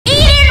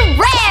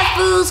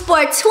foods for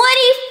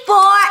 24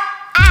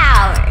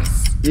 hours.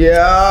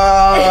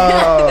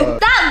 Yeah.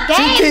 Stop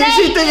game,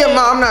 She thinking,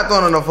 Mom, I'm not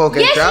throwing on no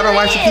 4K. Yes, I don't know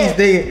why she keeps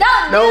thinking.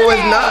 No,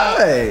 it's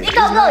not. It's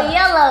gonna go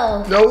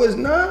yellow. No, it's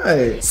not.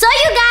 So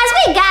you guys,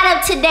 we got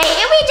up today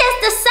and we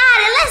just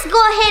decided let's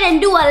go ahead and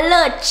do a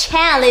little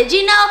challenge.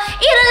 You know,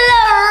 eat a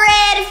little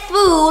red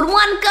food,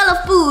 one color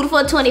food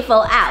for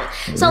 24 hours.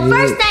 So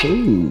first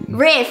thing,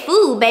 red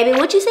food, baby.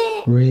 What you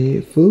said?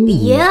 Red food.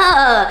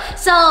 Yeah.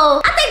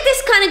 So I think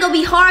this kind of gonna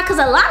be hard because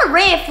a lot of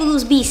red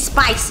foods be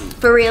spicy.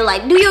 For real,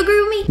 like, do you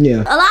agree with me?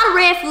 Yeah. A lot of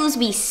red foods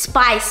be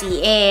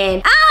spicy,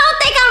 and I don't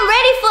think I'm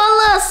ready for a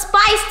little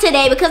spice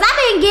today because I've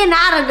been getting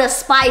out of the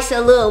spice a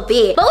little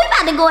bit. But we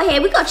about to go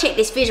ahead. We gonna check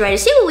this refrigerator,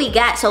 see what we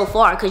got so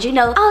far, because you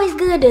know, always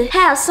good to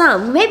have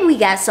some. Maybe we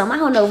got some. I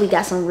don't know if we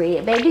got some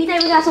red, babe. Do you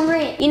think we got some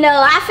red? You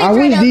know, I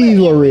wish these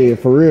were red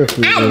for real.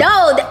 I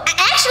know.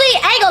 Actually,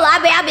 I ain't gonna lie,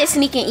 babe. I've been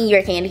sneaking in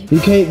your candy. You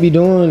can't be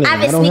doing that. I've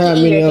been I don't have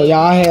many of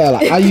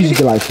y'all. I used to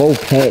get like 4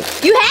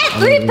 packs. You had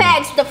 3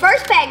 packs. The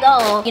first pack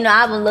gone. You know,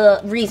 I have a little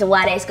reason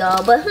why that's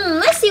gone. But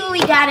let's see what we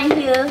got in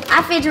here.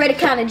 Our refrigerator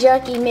kind of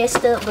junky,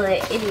 messed up,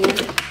 but it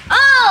is.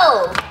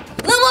 Oh,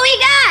 look what we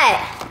got.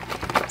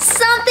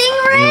 Something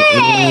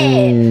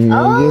red.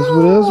 Guess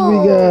what else we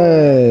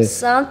got?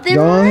 Something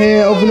Go red.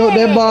 ahead, open up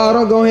that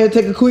bottle. Go ahead,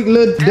 take a quick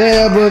little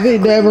dab of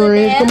it. Dab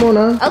wrench. Come on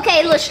now.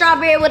 Okay, little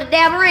strawberry with a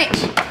dab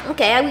wrench.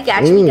 Okay, we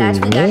got you. We got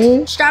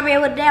you. Strawberry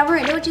with a dab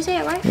wrench. That's what you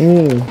said, right?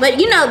 But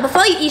you know,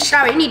 before you eat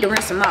strawberry, you need to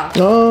rinse them off.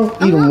 No,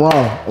 eat them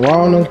raw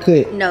and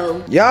uncut.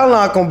 No. Y'all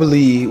not gonna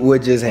believe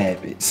what just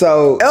happened.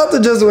 So, Ethel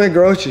just went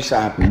grocery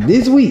shopping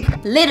this week.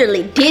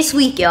 Literally this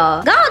week,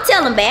 y'all. Go on,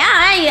 tell them, babe.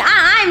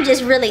 I'm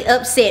just really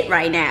upset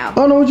right now. I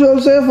don't know what you're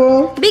upset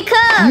for.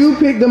 Because you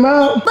picked them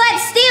out. But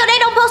still, they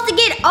don't supposed to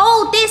get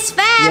old this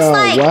fast. Yo,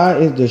 like, why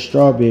is the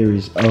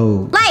strawberries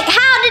old? Like,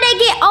 how did they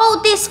get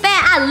old this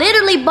fast? I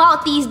literally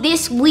bought these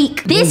this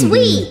week. This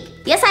week.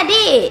 Yes, I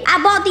did.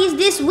 I bought these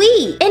this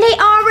week. And they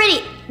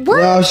already... What?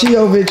 Well, she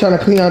over here trying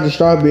to clean out the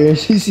strawberry and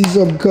she sees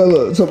some other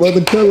color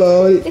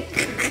on it.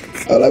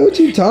 I'm like, what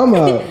you talking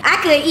about? I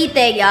couldn't eat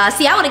that, y'all.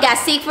 See, I would have got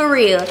sick for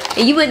real.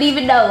 And you wouldn't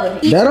even know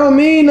it. That don't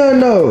mean nothing,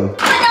 though.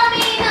 That don't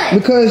mean nothing.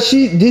 Because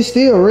this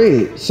still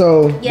red.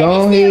 So, yeah,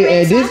 go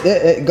ahead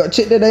and go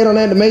check the date on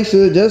that to make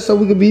sure, just so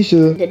we can be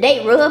sure. The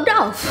date rubbed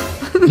off.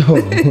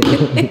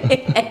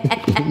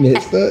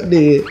 Messed up,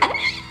 did.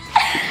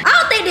 I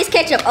don't think this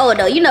ketchup old,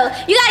 though. You know,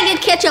 you gotta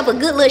give ketchup a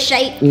good little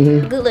shake.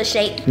 Good little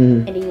shake.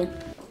 And then...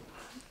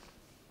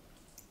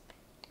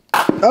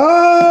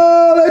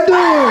 Oh, they do.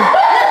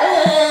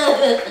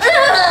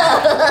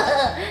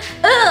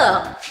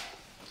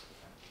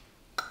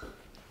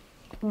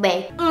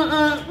 Babe.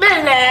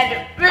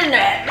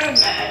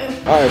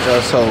 Alright,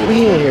 y'all, so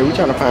we in here, we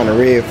trying to find the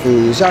red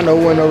foods. Y'all know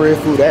there no red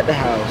food at the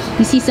house.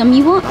 You see something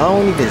you want? I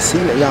don't even see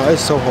it. Y'all,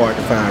 it's so hard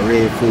to find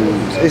red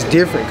foods. It's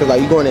different, because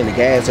like you going in the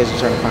gas station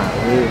trying to find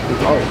red food.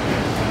 Oh.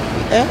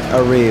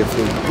 A red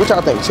food. What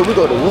y'all think? Should we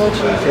go to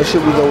lunches or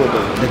should we go with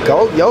the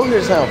goat?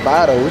 Yogurt sound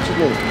fire though. What you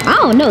think? I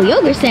don't know.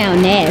 Yogurt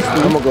sound nasty.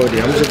 I'm gonna go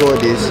there. I'm just gonna go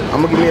with this.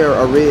 I'm gonna give me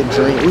a red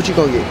drink. What you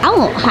gonna get? I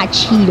want hot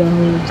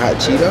Cheetos. Hot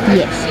Cheetos?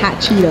 Yes, hot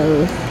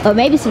Cheetos. Or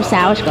maybe some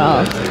sour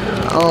straws.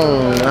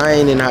 I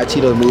ain't in hot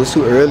Cheetos mood. It's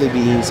too early to be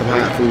eating some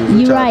hot food.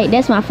 You right.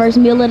 That's my first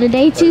meal of the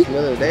day too. First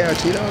meal of the day, hot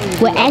Cheetos?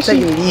 Well, I'm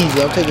taking it easy.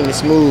 I'm taking it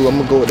smooth. I'm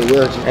gonna go with the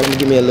Welch. I'm gonna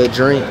give me a little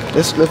drink.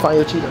 Let's find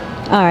your Cheetos.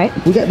 All right.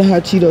 We got the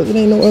hot Cheetos. It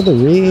ain't no other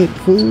red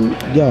food.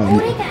 Y'all. Oh,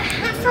 they got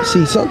hot fries.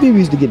 See, some people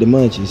used to get the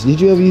munchies.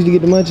 Did you ever used to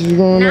get the munchies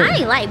growing up? I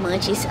didn't like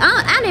munchies.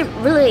 I didn't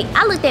really.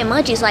 I looked at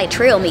munchies like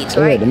trail mix,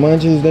 right? They got the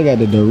munchies. They got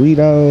the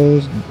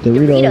Doritos.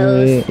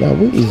 Doritos. Now,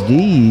 what is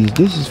these?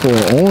 This is for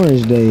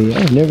Orange Day.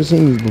 I've never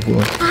seen these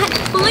before. Hot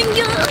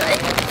Funyuns.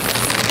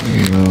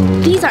 No.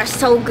 These are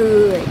so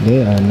good.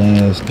 They are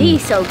nasty.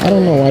 These so good. I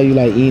don't know why you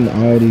like eating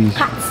all these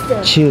hot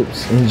stuff.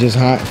 Chips in just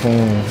hot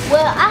form.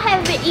 Well, I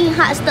haven't been eating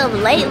hot stuff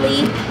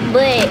lately,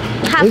 but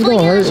hot it's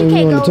gonna hurt Funyuns, when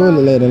you on the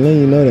toilet later, and then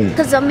you know that.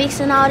 Because I'm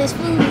mixing all this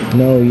food.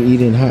 No, you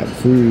eating hot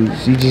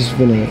foods. You just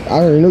finna, I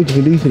already know what you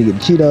finna do. You finna get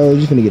the Cheetos,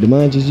 you finna get the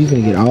munchies, you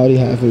finna get all these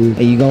hot foods,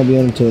 and you gonna be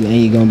on the toilet and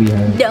you gonna be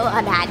hurt. No,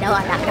 I'm not.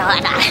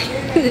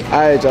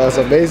 Alright, y'all,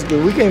 so basically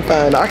I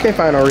can't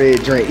find a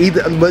red drink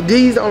either, but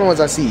these are the only ones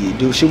I see.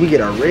 Dude, should we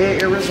get a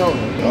red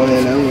Arizona? Oh,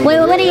 wait,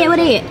 what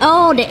is?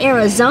 Oh, the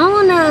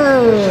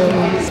Arizona.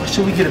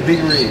 Should we get a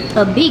big red?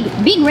 A big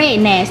red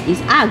nasties.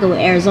 I'll go with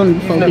Arizona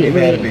before big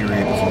red. Had a big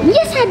red before.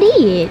 Yes, I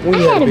did. I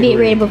had a big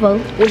red before.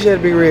 When you had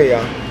a big red,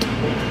 y'all?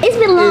 It's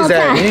been a long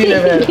time. You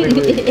never had a big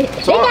red. They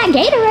got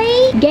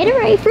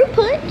Gatorade fruit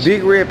punch.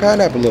 Big red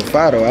pineapple look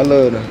fire though. I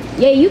love them.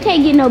 Yeah, you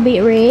can't get no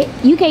big red.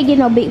 You can't get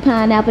no big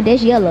pineapple.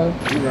 That's yellow.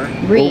 You right.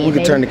 Red, well, we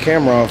can turn the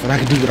camera off and I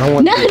can do what I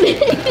want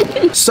to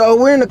do. So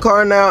we're in the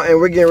car now and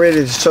we're getting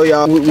ready to show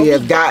y'all what we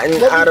have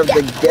gotten out of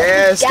the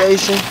gas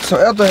station. So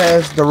Ethel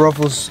has the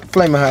Ruffles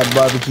Flaming Hot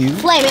Barbecue.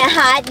 Flaming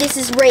Hot. This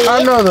is red.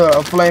 I know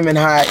the Flaming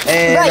Hot.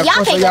 And bro, of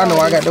course, y'all know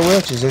I got the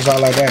Welch's. That's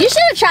all I got. You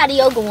should have tried the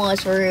yogurt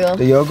ones for real.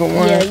 The yogurt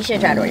one? Yeah, you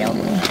should have tried the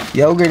yogurt one.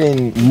 Yogurt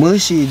and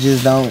mushy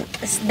just don't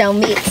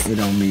mix. It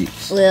don't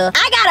mix. Well,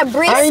 I got a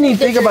brisk. I ain't even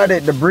think about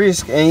it, the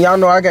brisk, and y'all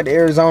know I got the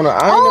Arizona.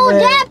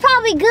 That's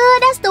probably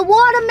good. That's the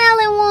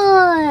watermelon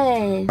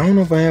one. I don't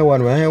know if I had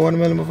watermelon. I had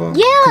watermelon before?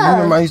 Yeah.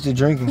 Remember I used to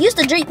drink them. Used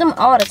to drink them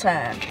all the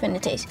time. Finna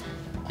taste.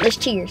 Let's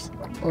cheers.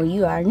 Oh,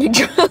 you are in the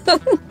drunk.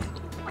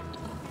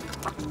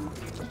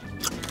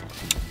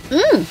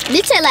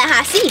 This taste like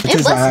high C. It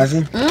tastes like high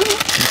C?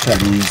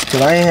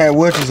 Cause I ain't had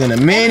Welch's in a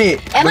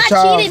minute. Am I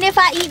cheating if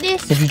I eat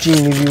this? If you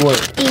cheating, if you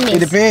what? It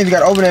depends. You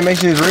gotta open that, make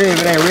sure it's red.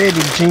 If it ain't red,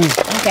 you cheating.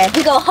 Okay.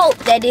 We gonna hope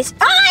that this.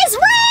 Oh, it's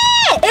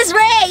red! It's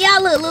red,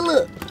 y'all.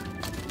 Look.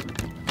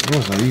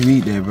 So you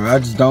eat that, bro. I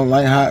just don't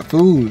like hot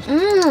food.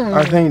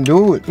 I can't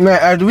do it. Man,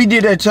 after we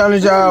did that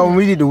challenge, y'all, when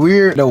we did the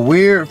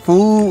weird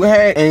food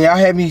hack, and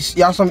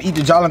y'all some eat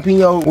the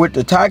jalapeno with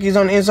the Takis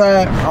on the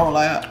inside. I don't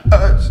like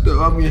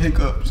I'm getting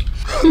hiccups.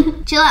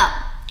 Chill out.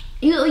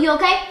 You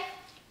okay?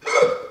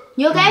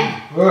 You okay?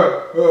 No,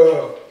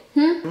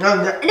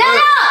 the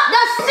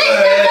system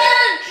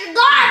is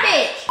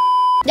garbage.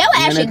 That was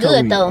actually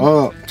good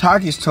though.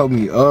 Takis told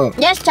me up.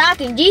 That's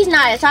Takis. These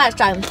not as hot as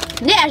Takis.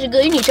 They're actually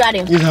good. You need to try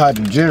them. It's hot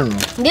in general.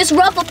 This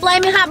Ruffle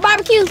Flaming Hot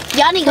Barbecue.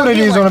 Y'all need to go get one. What it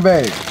is on the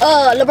bag?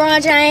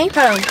 LeBron James.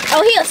 Hold on.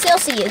 Oh, he a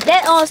Celsius.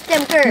 That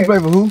Stephen Curry. He play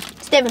for who?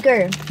 Stephen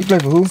Curry. He play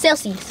for who?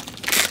 Celsius.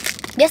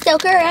 That's Stephen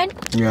Curry, ain't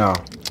it? Yeah.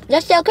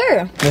 That's Stephen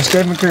Curry. That's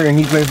Stephen Curry, and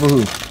he play for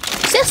who?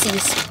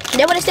 Celsius.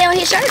 That what it say on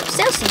his shirt?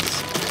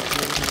 Celsius.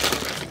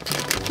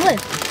 What?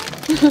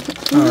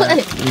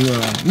 What?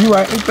 Yeah. You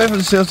right. He play for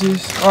the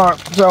Celsius. All right.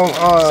 So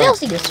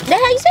Celsius.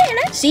 That's how you say it,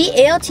 right?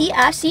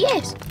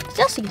 CLTICS.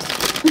 Celsius.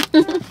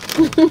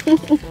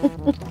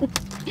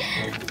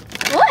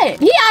 What?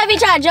 He always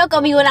try to joke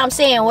on me when I'm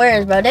saying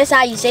words, bro. That's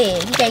how you say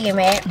it. You can't get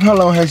mad. How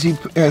long has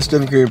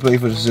Stephen Curry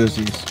played for the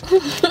Celsius?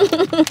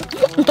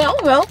 I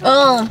don't know.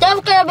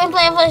 Stephen Curry been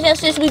playing for the Celsius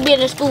since we been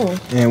in school.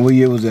 And what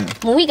year was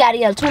that? When we got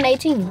here,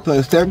 2018.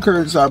 So Stephen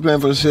Curry started playing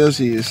for the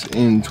Celsius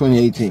in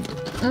 2018.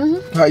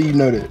 How you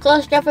know that?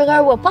 Cause Stephen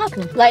Curry was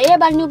popping. Like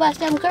everybody knew about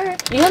Stephen Curry.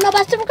 You don't know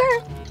about Stephen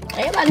Curry?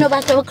 Everybody know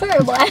about Stephen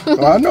Curry, boy.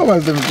 Well, I know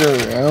about Stephen Curry.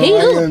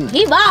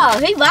 He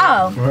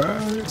ball.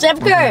 Right.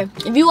 Stephen Curry,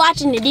 if you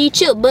watching the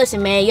D-Chip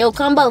bussin', man, yo,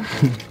 combo.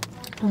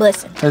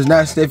 Bussin'. That's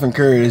not Stephen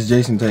Curry, it's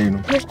Jason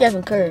Tatum. It's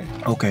Stephen Curry.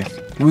 Okay,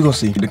 we gonna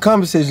see. The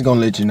conversation's gonna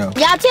let you know.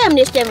 Y'all tell him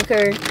this Stephen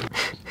Curry.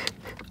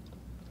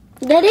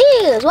 That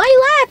is. Why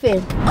you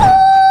laughing?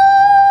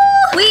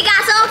 Oh, we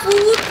got some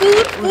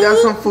food. We got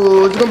some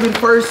food. It's gonna be the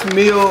first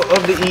meal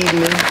of the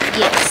evening.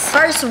 Yes,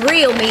 first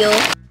real meal.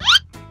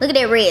 Look at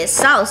that red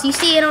sauce. You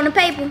see it on the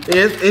paper?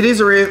 It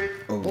is red.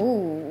 Oh.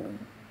 Ooh.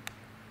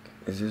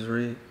 Is this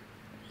red?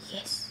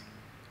 Yes.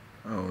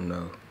 Oh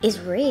no. It's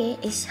red.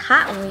 It's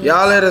hot red.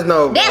 Y'all let us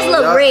know. That's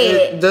look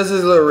red. Does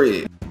this look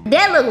red?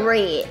 That look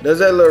red. Does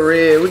that look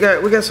red?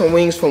 We got some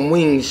wings from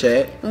Wing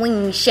Shack.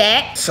 Wing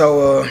Shack.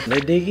 So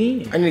let's dig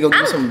in. I need to go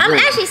get some drink. I'm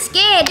actually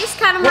scared. This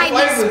kind of might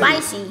get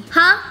spicy.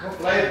 Huh? What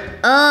flavor?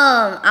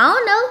 I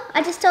don't know.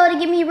 I just told her to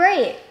give me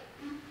red.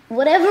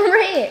 Whatever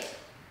red.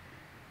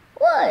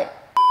 What?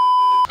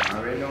 I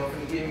already know I'm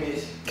gonna get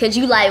missed. Cause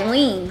you like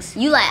wings.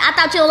 I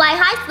thought you like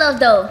hot stuff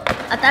though.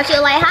 I thought you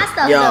like hot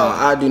stuff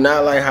though. I do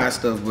not like hot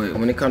stuff, but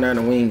when it comes down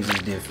to wings,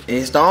 it's different.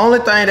 It's the only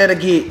thing that'll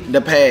get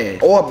the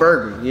pass. Or a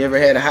burger. You ever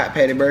had a hot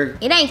patty burger?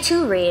 It ain't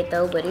too red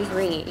though, but it's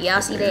red.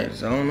 Y'all see that?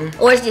 Arizona.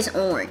 Or it's just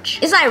orange.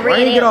 It's like red. Why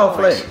you get all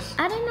orange. flats?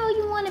 I didn't know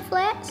you wanted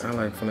flats. I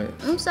like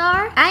flats. I'm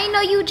sorry. I didn't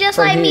know you just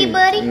like me,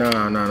 buddy. No.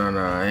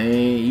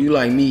 Ain't you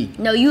like me?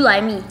 No, you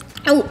like me.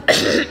 Oh.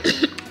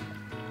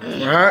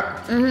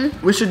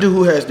 Alright? We should do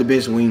who has the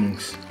best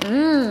wings.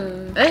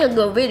 That's a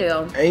good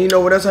video. And you know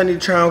what else I need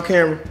to try on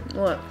camera?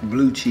 What?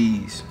 Blue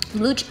cheese.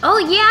 Oh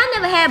yeah, I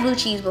never had blue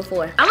cheese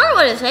before. I wonder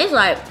what it tastes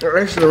like.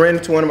 I actually ran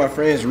into one of my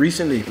friends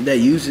recently that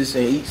uses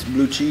and eats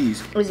blue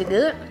cheese. Was it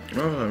good?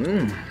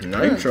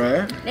 Now you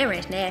try it. That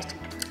ranch nasty.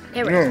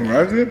 You don't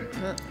like it?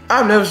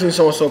 I've never seen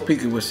someone so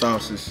picky with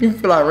sauces. You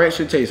feel like ranch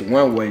should taste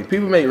one way.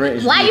 People make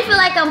ranch. Why you feel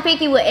like I'm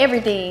picky with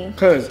everything?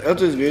 Cause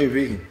Ethel's very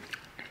picky.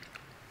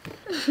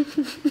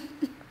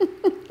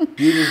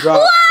 You just drop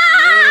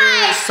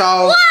red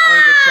sauce on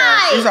the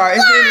couch. It's alright,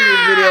 it's the end of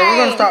this video. We're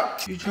gonna stop.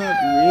 You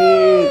dropped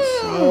red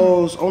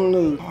sauce on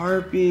the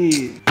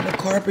carpet. The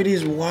carpet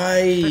is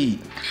white.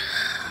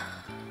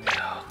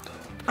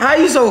 How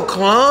you so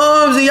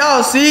clumsy?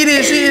 Y'all see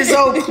this? She is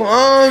so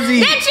clumsy.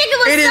 That chicken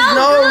was so good. It is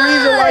no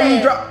reason why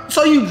you dropped.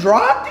 So you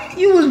dropped it?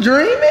 You was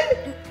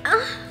dreaming?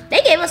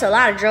 They gave us a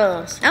lot of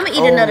drugs. I'm gonna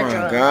eat another drug.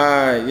 Oh my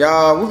god,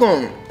 y'all,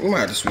 we might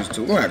have to switch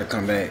to. We might have to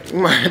come back. We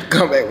might have to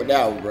come back with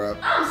that one, bro.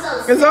 I'm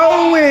so sad. It's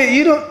over with.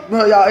 You don't.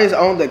 Well, y'all, it's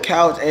on the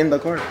couch and the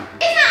carpet.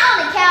 It's not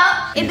on the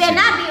couch. It better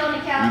not be on the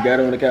couch. You got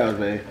it on the couch,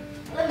 babe.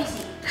 Let me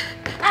see.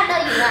 I know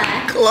you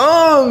lying.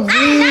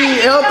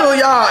 Clumsy. Ethel,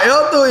 y'all.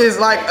 Ethel is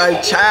like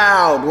a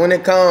child when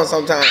it comes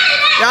sometimes.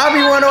 Y'all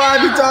be wondering why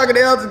I be talking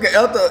to Ethel.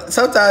 Ethel,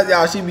 sometimes,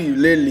 y'all, she be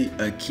literally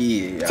a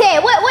kid.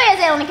 Ted, where is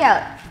that on the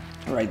couch?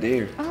 Right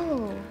there.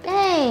 Oh,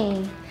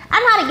 dang. I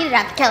know how to get it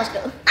out the couch,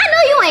 though. I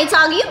know you ain't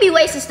talking. You be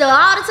wasting stuff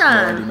all the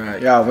time. No,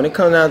 y'all, when it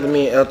comes down to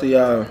me and Ethel,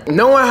 y'all,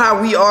 knowing how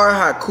we are,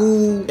 how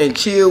cool and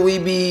chill we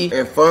be,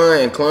 and fun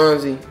and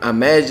clumsy,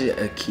 imagine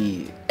a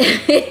kid. 10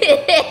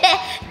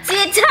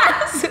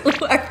 times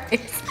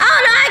worse. I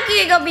don't know how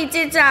kid gonna be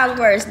 10 times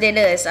worse than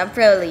us. I'm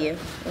telling you.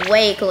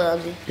 Way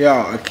clumsy.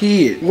 Y'all, a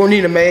kid. We're gonna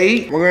need a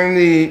maid. We're gonna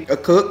need a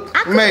cook.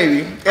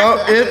 Maybe.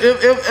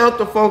 If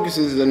Ethel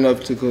focuses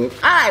enough to cook.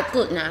 I like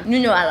cook now. You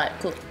know I like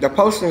cook. The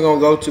posting gonna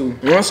go to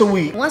once a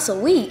week. Once a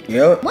week?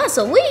 Yep. Once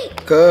a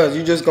week? Cause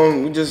we just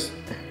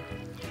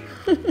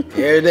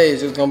every day is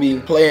just gonna be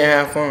play and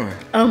have fun.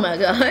 Oh my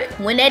God.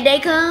 When that day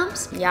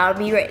comes, y'all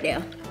be right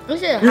there.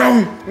 What's that?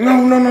 No.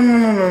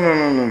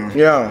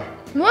 Yeah.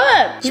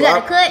 What? You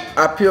got to cut?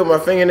 I peeled my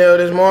fingernail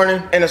this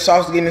morning and the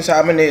sauce getting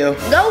inside my nail.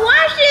 Go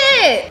wash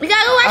it. You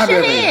gotta go wash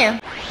your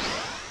hand.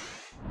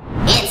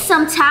 It's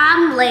some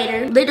time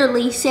later,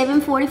 literally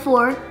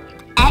 7:44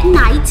 at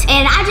night,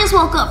 and I just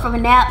woke up from a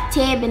nap.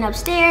 Ted been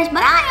upstairs,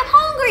 but I am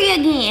hungry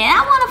again.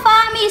 I want to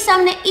find me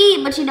something to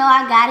eat, but you know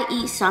I gotta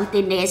eat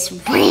something that's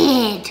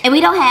red, and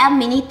we don't have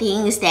many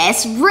things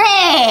that's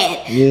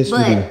red. Yes,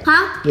 we do.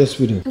 Huh? Yes,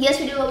 we do.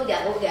 Yes, we do. What we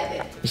got,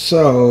 baby?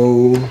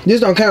 So this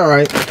don't count,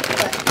 right?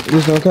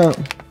 This don't count.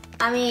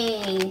 I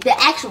mean, the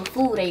actual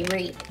food ain't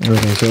red.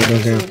 Okay, so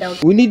it don't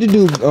count. We need to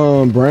do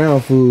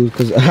brown food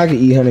because I can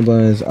eat honey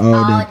buns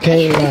all day.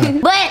 Can't lie.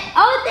 But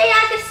only thing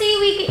I can see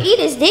we can eat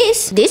is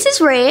this. This is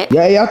red.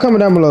 Yeah, y'all comment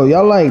down below.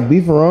 Y'all like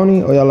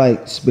beefaroni or y'all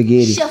like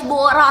spaghetti? Chef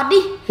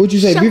Boyardee. What you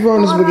say,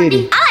 beefaroni or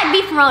spaghetti? I like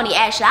beefaroni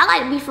actually. I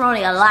like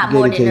beefaroni a lot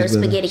more than the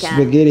spaghetti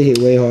kind. Spaghetti hit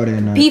way harder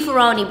than that.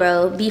 Beefaroni,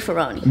 bro.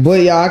 Beefaroni.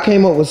 But y'all, I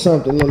came up with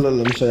something. Look,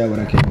 let me show y'all what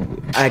I came up with.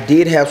 I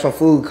did have some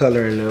food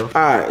coloring though.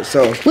 Alright,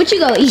 so. What you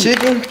gonna eat?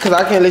 Chicken, because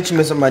I can't let you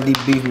mess up my deep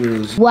beef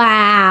noodles.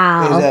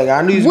 Wow. Exactly.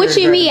 I knew what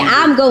you mean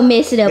I'm gonna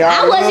mess it up?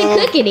 I wasn't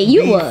cooking it,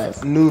 you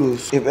was.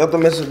 Noodles. If Ethel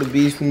messes up the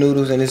beef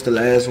noodles and it's the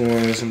last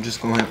ones, I'm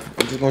just gonna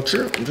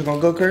trip. I'm just gonna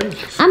go crazy.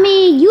 I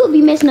mean, you would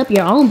be messing up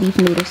your own beef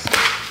noodles.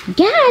 God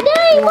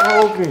dang,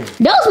 what?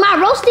 Those my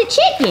roasted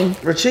chicken.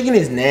 Bro, chicken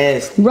is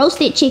nasty.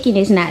 Roasted chicken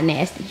is not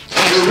nasty.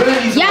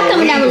 Y'all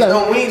coming down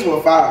below. The wings were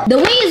fire. The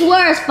wings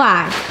were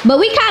fire, but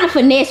we kind of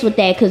finessed with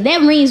that because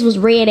that wings was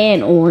red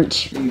and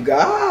orange. You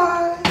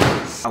guys,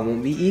 I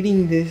won't be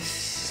eating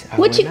this.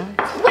 What you?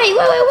 Wait,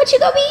 what you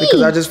gonna be eating?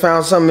 Because I just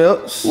found something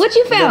else. What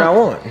you found? That I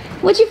want.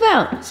 What you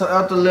found? So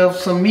Ethel left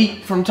some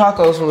meat from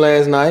tacos from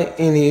last night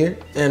in here,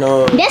 and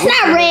that's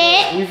not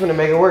red. We finna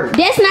make it work.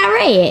 That's not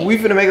red. We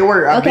finna make it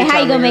work. Okay, how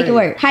you gonna make it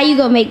work? How you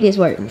gonna make this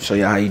work? I'm gonna show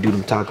you how you do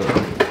them tacos.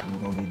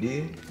 We're gonna be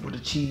there with the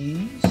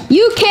cheese.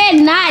 You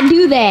cannot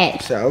do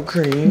that. Sour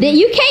cream.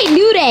 You can't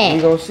do that.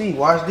 We gonna see.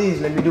 Watch this.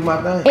 Let me do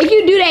my thing. If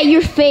you do that,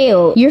 you're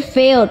failed. You're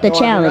failed the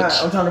challenge.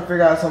 I'm trying to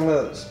figure out something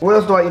else. What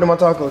else do I eat on my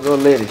tacos? Or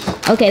lettuce.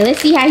 Okay, let's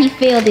see how he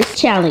failed this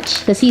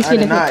challenge. Cause he's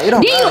finna.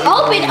 Then you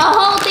open a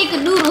whole thing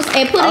of noodles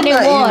and put it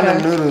in water.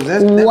 Noodles.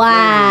 That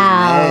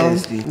wow.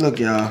 Nasty. Look,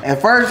 y'all. At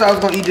first, I was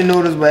gonna eat the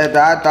noodles, but after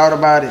I thought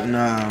about it,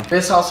 nah.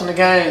 Best sauce in the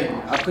game.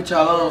 I put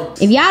y'all on.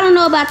 If y'all don't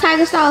know about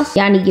tiger sauce,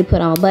 y'all need to get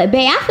put on. But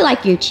babe, I feel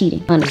like you're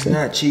cheating. Honestly. It's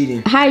not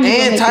cheating. How are you?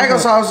 And tiger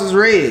sauce is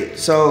red,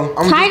 so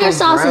I'm tiger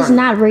sauce is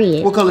not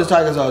red. What color is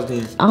tiger sauce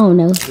then? I don't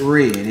know.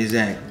 Red,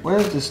 exactly.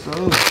 Where's the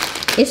stove?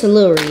 It's a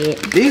little red.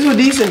 These were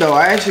decent though.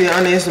 I actually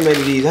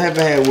underestimated these. I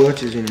haven't had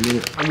Welch's in a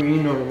minute. I mean,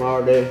 you know them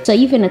all day. So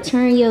you finna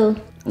turn your,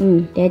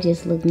 that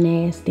just look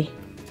nasty.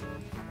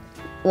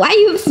 Why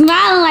you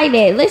smiling like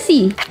that? Let's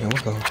see. Yeah,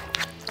 let's go.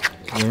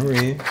 Turning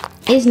red.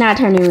 It's not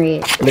turning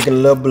red. Looking a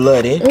little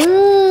bloody.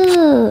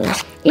 Ooh,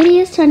 it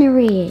is turning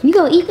red. You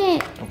gonna eat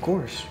that? Of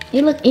course.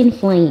 It look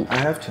inflamed. I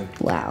have to.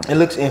 Wow. It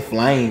looks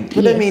inflamed.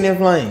 What that mean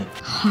inflamed?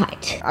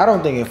 Hot. I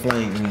don't think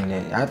inflamed mean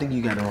that. I think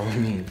you got the wrong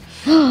meaning.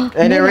 Ain't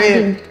that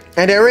red?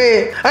 Ain't that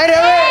red? Ain't that red?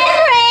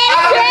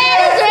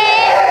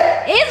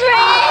 It's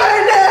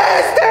red.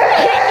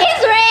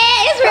 It's red.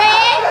 It's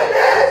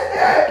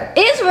red.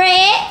 It's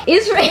red.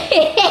 It's red.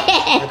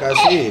 Like I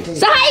said.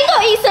 So how you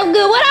gonna eat something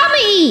good? What I'ma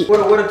eat?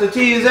 What a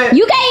tortilla at?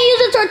 You can't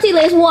use a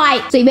tortilla. It's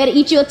white. So you better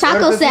eat your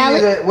taco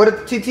salad. What a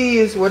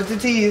tortillas? What a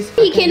tortillas?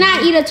 He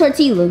cannot eat a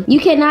tortilla. You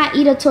cannot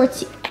eat a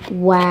tortilla.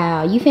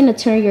 Wow, you finna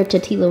turn your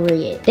tortilla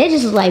red. That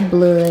just is like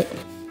blood.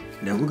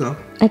 There we go.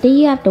 I think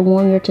you have to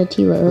warm your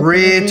tortilla up.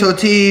 Red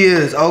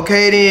tortillas,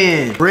 okay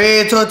then.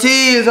 Red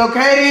tortillas,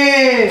 okay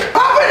then.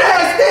 I'm a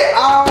nasty.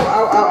 Ow.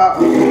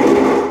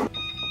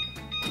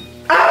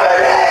 I'm a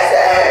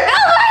nasty.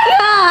 Oh my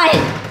God.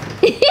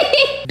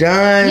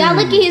 Done. Y'all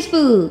look at his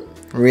food.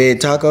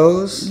 Red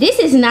tacos. This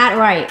is not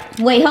right.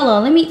 Wait, hold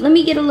on. Let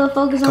me get a little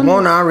focus on Come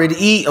on now, I'm ready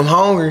to eat. I'm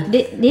hungry.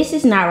 This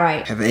is not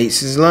right. Haven't ate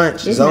since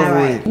lunch. This it's is not over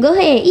right. with. Go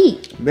ahead,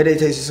 eat. Bet they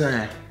taste the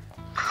same.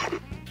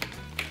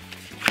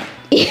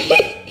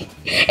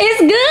 It's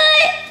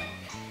good.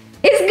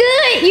 It's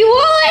good. You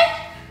won.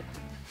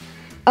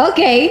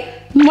 Okay,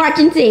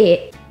 marching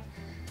Ted.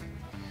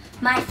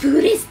 My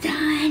food is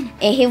done.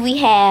 And here we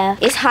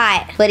have, it's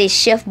hot, but it's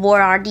Chef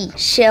Boyardee.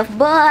 Chef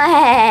Boy,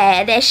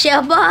 that's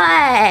Chef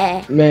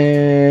Boy.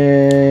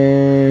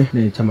 Man,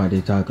 they ain't talking about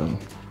the taco.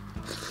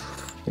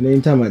 It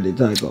ain't talking about the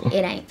taco.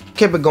 It ain't.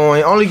 Keep it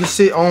going. Only can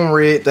sit on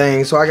red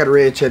things, so I got a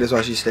red chair. That's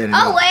why she's standing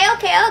Oh, up. wait,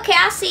 okay.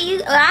 I see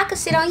you. I can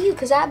sit on you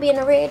because I'll be in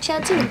the red chair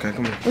too. Okay,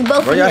 come on. We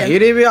both Bro, y'all here. hear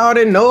that bit? All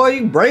that noise,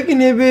 you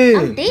breaking it, bit.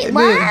 I'm thick,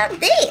 boy. I'm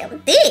thick. I'm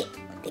thick.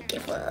 Thick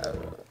as fuck.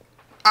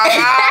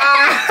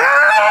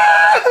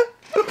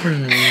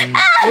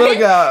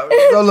 Look out.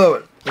 Go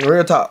look.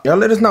 Real talk. Y'all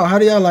let us know. How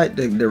do y'all like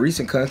the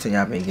recent content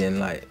y'all been getting?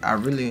 Like, I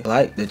really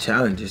like the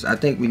challenges. I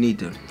think we need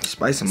to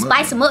spice them up.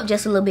 Spice them up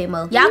just a little bit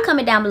more. Y'all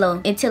comment down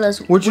below and tell us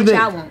what y'all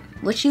think? Want.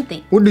 What you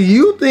think? What do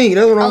you think?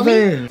 That's what I'm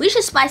saying. We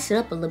should spice it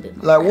up a little bit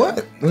more. Like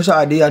what? What's your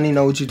idea? I need to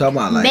know what you talking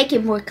about. Like, make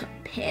it more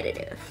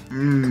competitive.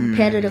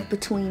 Competitive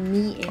between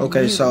me and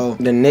okay, you. so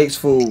the next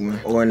food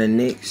or in the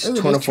next Ooh,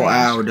 24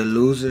 hours, the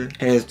loser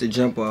has to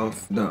jump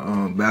off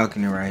the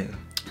balcony right here.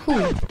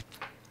 Who?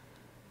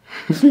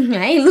 I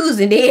ain't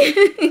losing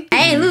it. I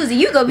ain't losing.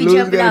 You gonna be Loser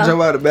jumping gotta off.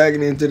 jump out the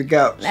balcony into the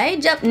couch. I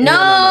ain't jumping.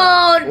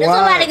 No.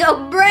 Somebody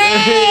go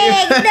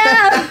break.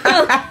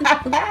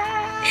 No.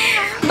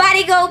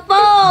 Somebody go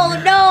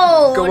fold.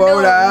 No. Come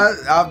on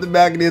off the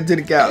balcony into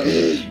the couch.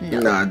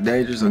 Nah,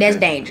 dangerous. Okay. That's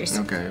dangerous.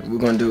 Okay, we're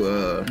gonna do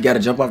you gotta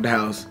jump off the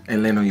house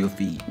and land on your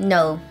feet.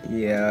 No.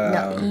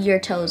 Yeah. No, your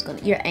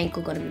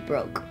ankle gonna be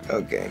broke.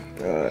 Okay.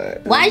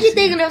 Alright. Why are you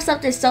thinking of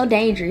something so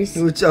dangerous?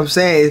 What I'm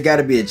saying, it's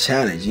gotta be a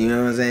challenge. You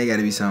know what I'm saying? It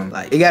gotta be something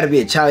like, it gotta be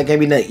a challenge. It can't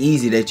be nothing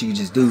easy that you can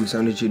just do.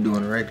 Something that you do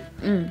on the regular.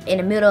 In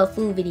the middle of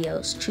food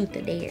videos, truth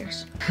or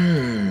dares.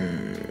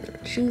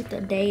 Truth or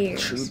dares.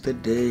 Truth or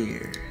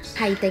dares.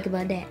 How you think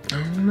about that?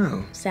 I don't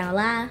know. Sound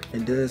live?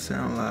 It does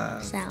sound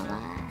live. Sound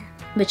live.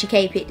 But you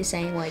can't pick the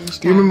same one each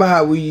time. You remember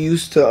how we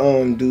used to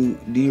do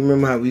you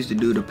remember how we used to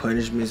do the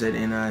punishments at the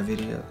end of our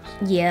videos?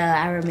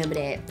 Yeah, I remember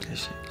that. That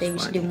shit was They should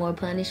funny. do more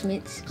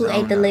punishments. Who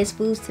ate the less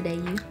foods today?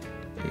 You?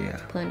 Yeah.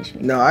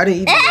 Punishment. No, I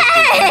didn't eat.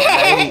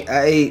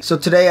 I ate. So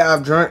today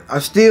I'm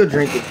still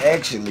drinking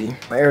actually.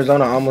 My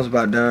Arizona almost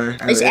about done.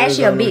 It's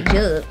actually a big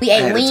jug. We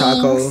ate wings.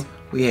 Taco.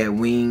 We had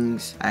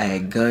wings. I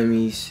had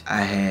gummies.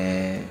 I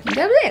had.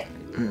 That's it.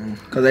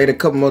 Cause I ate a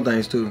couple more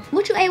things too.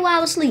 What you ate while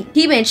I was asleep?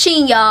 He been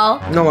cheating,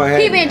 y'all. No, I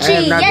haven't. He been I have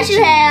cheating. not Yes, been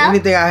you cheating. have.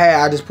 Anything I had,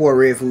 I just poured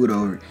red food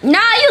over it. No, you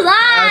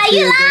lie. I You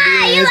did,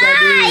 lie. You yes, I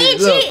lie. did.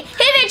 He Look, cheat. He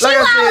been cheating like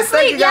while I was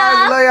thank asleep, you guys.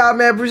 y'all. Love y'all,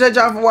 man. Appreciate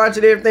y'all for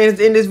watching everything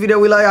that's in this video.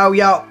 We love y'all.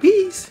 We out.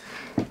 Peace.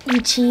 You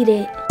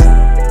cheated.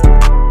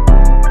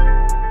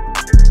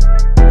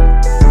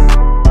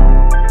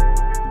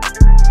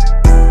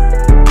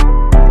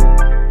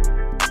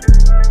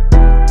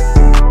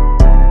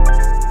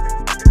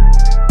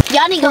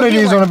 Y'all need to go Put get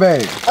these one. on the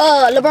bag.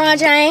 LeBron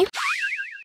James.